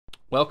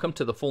Welcome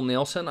to the Full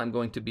Nielsen. I'm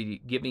going to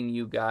be giving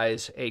you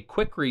guys a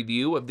quick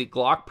review of the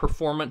Glock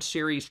Performance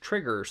Series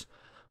triggers.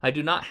 I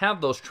do not have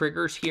those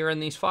triggers here in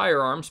these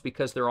firearms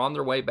because they're on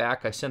their way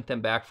back. I sent them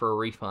back for a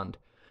refund.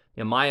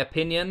 In my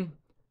opinion,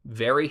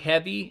 very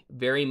heavy,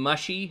 very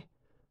mushy,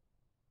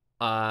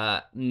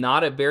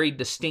 not a very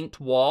distinct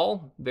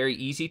wall, very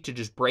easy to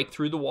just break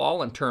through the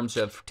wall in terms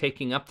of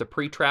taking up the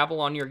pre-travel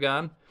on your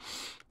gun.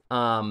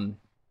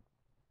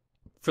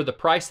 For the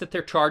price that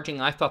they're charging,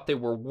 I thought they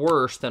were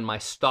worse than my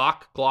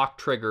stock Glock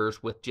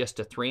triggers with just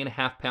a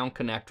 3.5 pound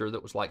connector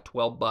that was like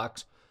 12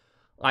 bucks.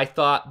 I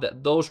thought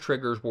that those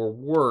triggers were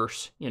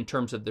worse in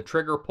terms of the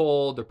trigger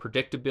pull, the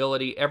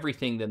predictability,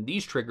 everything than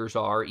these triggers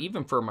are,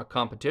 even from a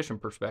competition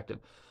perspective.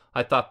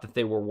 I thought that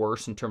they were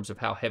worse in terms of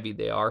how heavy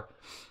they are.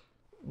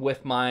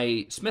 With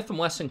my Smith &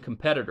 Wesson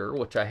competitor,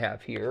 which I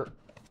have here,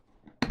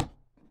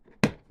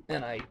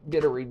 and I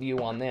did a review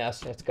on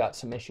this, it's got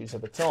some issues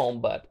of its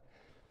own, but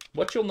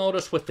what you'll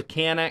notice with the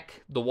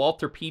Canik, the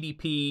Walther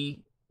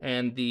PDP,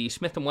 and the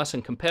Smith &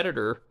 Wesson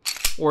competitor,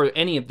 or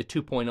any of the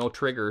 2.0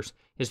 triggers,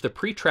 is the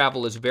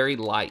pre-travel is very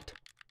light,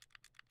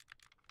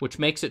 which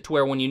makes it to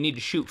where when you need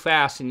to shoot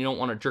fast and you don't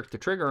want to jerk the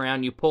trigger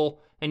around, you pull,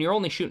 and you're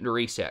only shooting to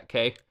reset,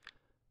 okay?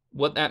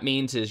 What that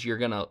means is you're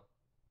going to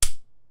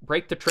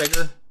break the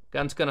trigger,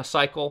 gun's going to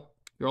cycle,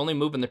 you're only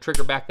moving the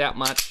trigger back that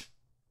much,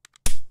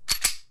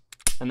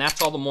 and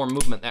that's all the more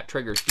movement that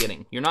trigger's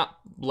getting. You're not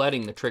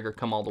letting the trigger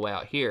come all the way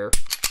out here.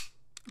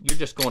 You're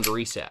just going to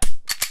reset,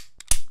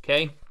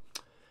 okay?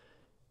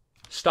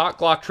 Stock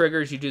Glock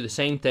triggers, you do the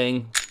same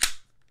thing.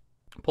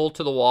 Pull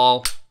to the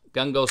wall,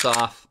 gun goes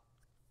off,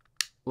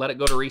 let it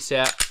go to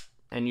reset,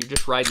 and you're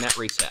just riding that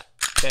reset,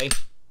 okay?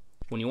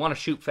 When you want to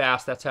shoot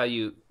fast, that's how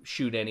you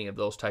shoot any of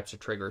those types of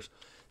triggers.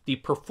 The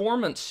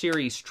Performance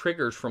Series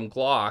triggers from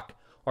Glock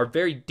are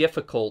very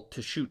difficult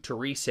to shoot to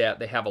reset.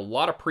 They have a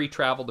lot of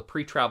pre-travel. The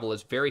pre-travel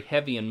is very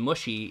heavy and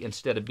mushy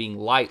instead of being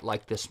light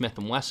like the Smith &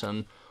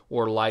 Wesson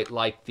or light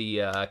like the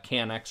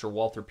Caniks or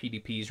Walther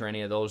PDPs or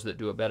any of those that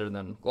do it better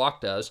than Glock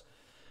does.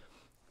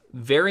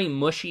 Very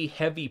mushy,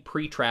 heavy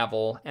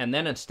pre-travel, and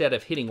then instead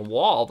of hitting a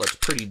wall that's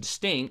pretty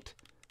distinct,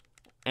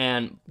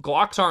 and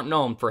Glocks aren't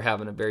known for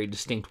having a very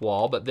distinct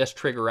wall, but this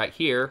trigger right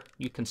here,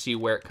 you can see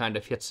where it kind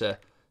of hits a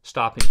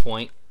stopping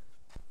point.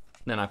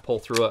 Then I pull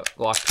through it.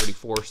 Glock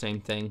 34,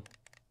 same thing.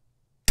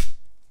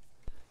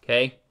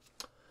 Okay.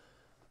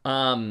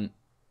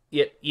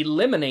 It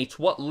eliminates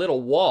what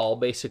little wall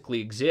basically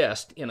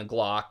exists in a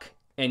Glock,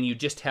 and you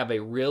just have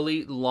a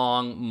really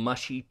long,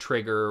 mushy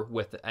trigger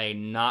with a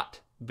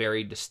not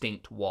very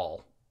distinct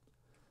wall.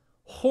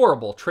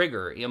 Horrible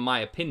trigger, in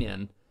my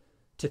opinion.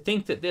 To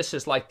think that this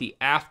is like the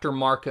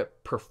aftermarket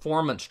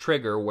performance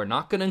trigger, we're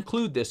not going to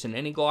include this in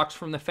any Glocks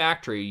from the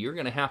factory. You're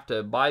going to have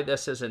to buy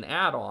this as an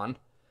add-on.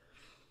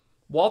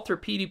 Walther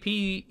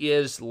PDP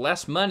is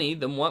less money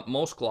than what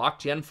most Glock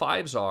Gen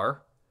 5s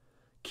are.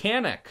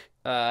 Canik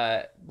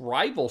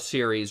rival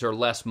series are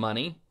less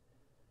money.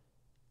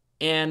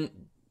 And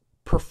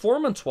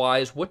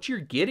performance-wise, what you're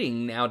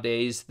getting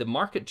nowadays, the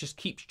market just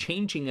keeps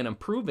changing and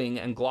improving,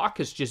 and Glock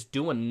is just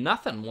doing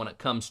nothing when it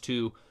comes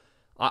to...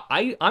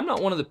 I'm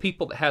not one of the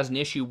people that has an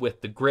issue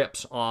with the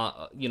grips,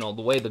 you know,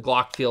 the way the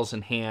Glock feels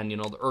in hand, you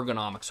know, the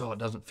ergonomics. Oh, it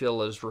doesn't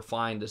feel as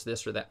refined as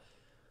this or that.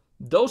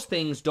 Those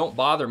things don't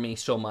bother me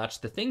so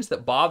much. The things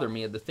that bother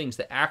me are the things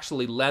that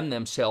actually lend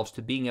themselves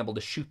to being able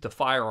to shoot the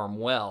firearm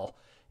well.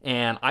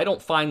 And I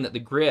don't find that the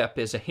grip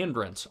is a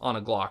hindrance on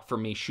a Glock for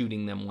me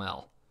shooting them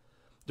well.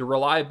 The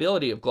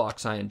reliability of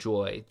Glocks I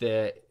enjoy.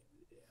 The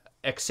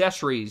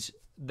accessories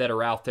that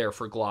are out there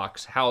for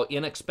Glocks. How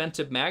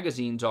inexpensive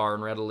magazines are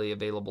and readily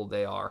available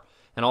they are.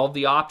 And all of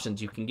the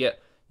options you can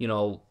get, you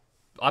know,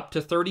 up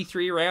to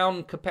 33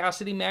 round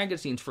capacity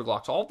magazines for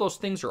Glocks. All those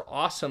things are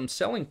awesome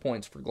selling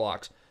points for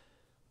Glocks.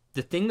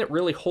 The thing that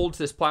really holds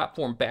this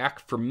platform back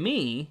for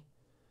me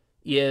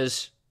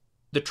is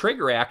the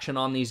trigger action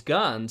on these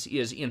guns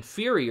is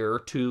inferior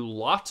to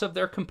lots of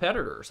their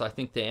competitors. I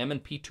think the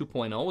M&P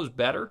 2.0 is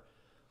better.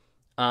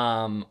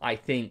 I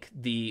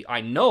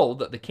know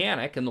that the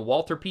Canik and the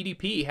Walther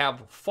PDP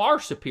have far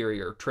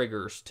superior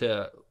triggers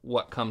to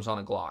what comes on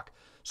a Glock.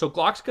 So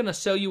Glock's going to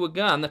sell you a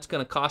gun that's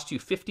going to cost you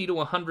 $50 to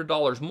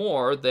 $100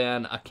 more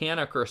than a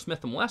Canik or a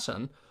Smith &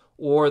 Wesson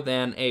or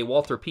than a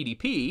Walther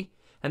PDP.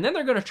 And then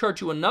they're going to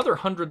charge you another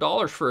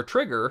 $100 for a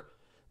trigger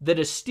that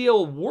is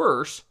still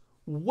worse,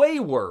 way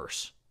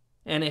worse.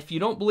 And if you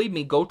don't believe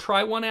me, go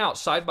try one out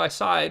side by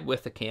side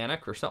with a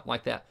Canik or something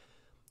like that.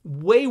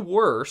 Way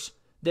worse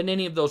than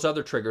any of those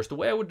other triggers. The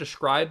way I would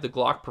describe the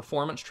Glock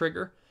performance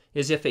trigger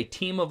is if a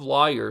team of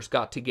lawyers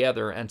got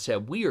together and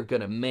said, we are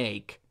going to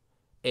make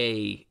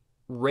a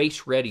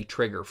race-ready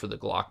trigger for the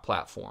Glock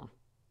platform.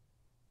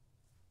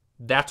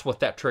 That's what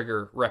that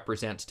trigger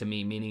represents to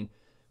me, meaning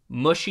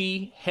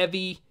mushy,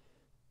 heavy,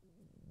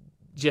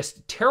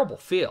 just terrible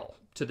feel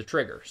to the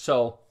trigger.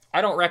 So I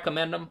don't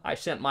recommend them. I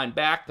sent mine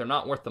back. They're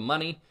not worth the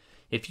money.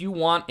 If you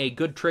want a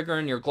good trigger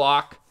in your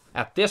Glock,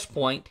 at this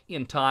point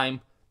in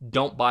time,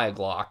 don't buy a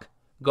Glock.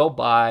 Go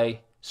buy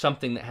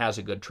something that has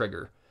a good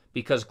trigger.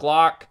 Because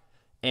Glock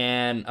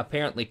And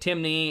apparently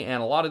Timney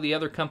and a lot of the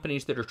other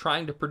companies that are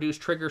trying to produce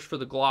triggers for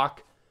the Glock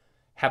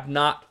have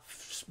not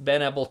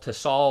been able to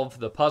solve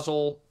the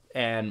puzzle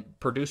and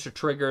produce a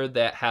trigger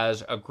that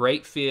has a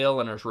great feel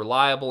and is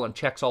reliable and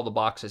checks all the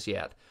boxes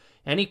yet.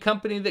 Any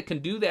company that can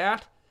do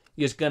that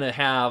is going to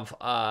have,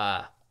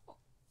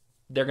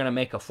 they're going to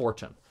make a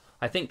fortune.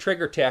 I think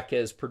Trigger Tech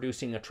is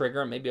producing a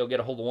trigger. Maybe I'll get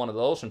a hold of one of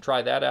those and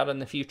try that out in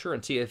the future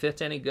and see if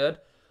it's any good.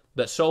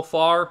 But so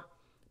far,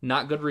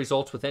 not good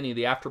results with any of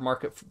the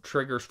aftermarket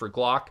triggers for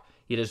Glock.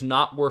 It is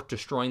not worth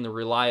destroying the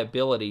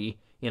reliability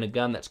in a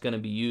gun that's going to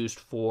be used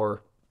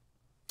for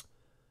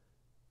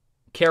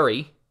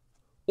carry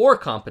or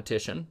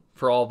competition,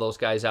 for all those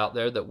guys out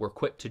there that were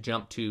quick to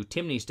jump to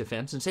Timney's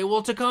defense and say, well,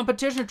 it's a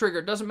competition trigger.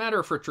 It doesn't matter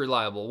if it's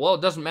reliable. Well,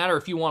 it doesn't matter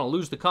if you want to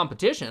lose the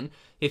competition.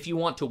 If you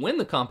want to win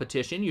the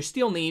competition, you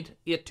still need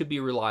it to be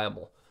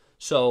reliable.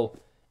 So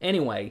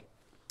anyway,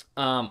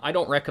 I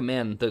don't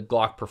recommend the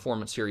Glock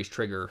Performance Series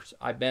triggers.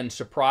 I've been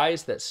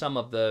surprised that some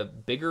of the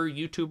bigger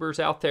YouTubers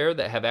out there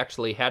that have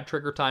actually had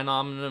trigger time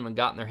on them and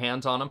gotten their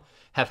hands on them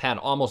have had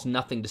almost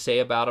nothing to say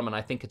about them, and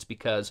I think it's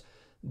because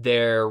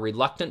they're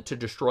reluctant to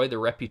destroy their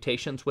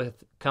reputations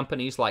with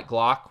companies like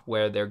Glock,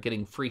 where they're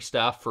getting free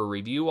stuff for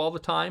review all the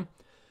time.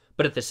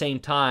 But at the same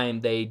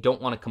time, they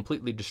don't want to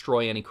completely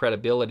destroy any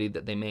credibility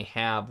that they may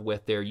have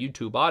with their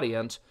YouTube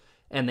audience,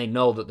 and they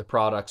know that the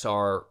products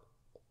are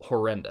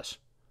horrendous.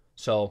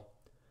 So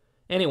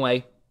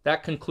anyway,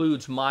 that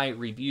concludes my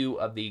review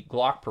of the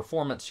Glock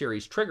Performance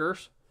Series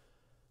triggers.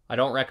 I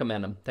don't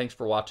recommend them. Thanks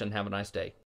for watching. Have a nice day.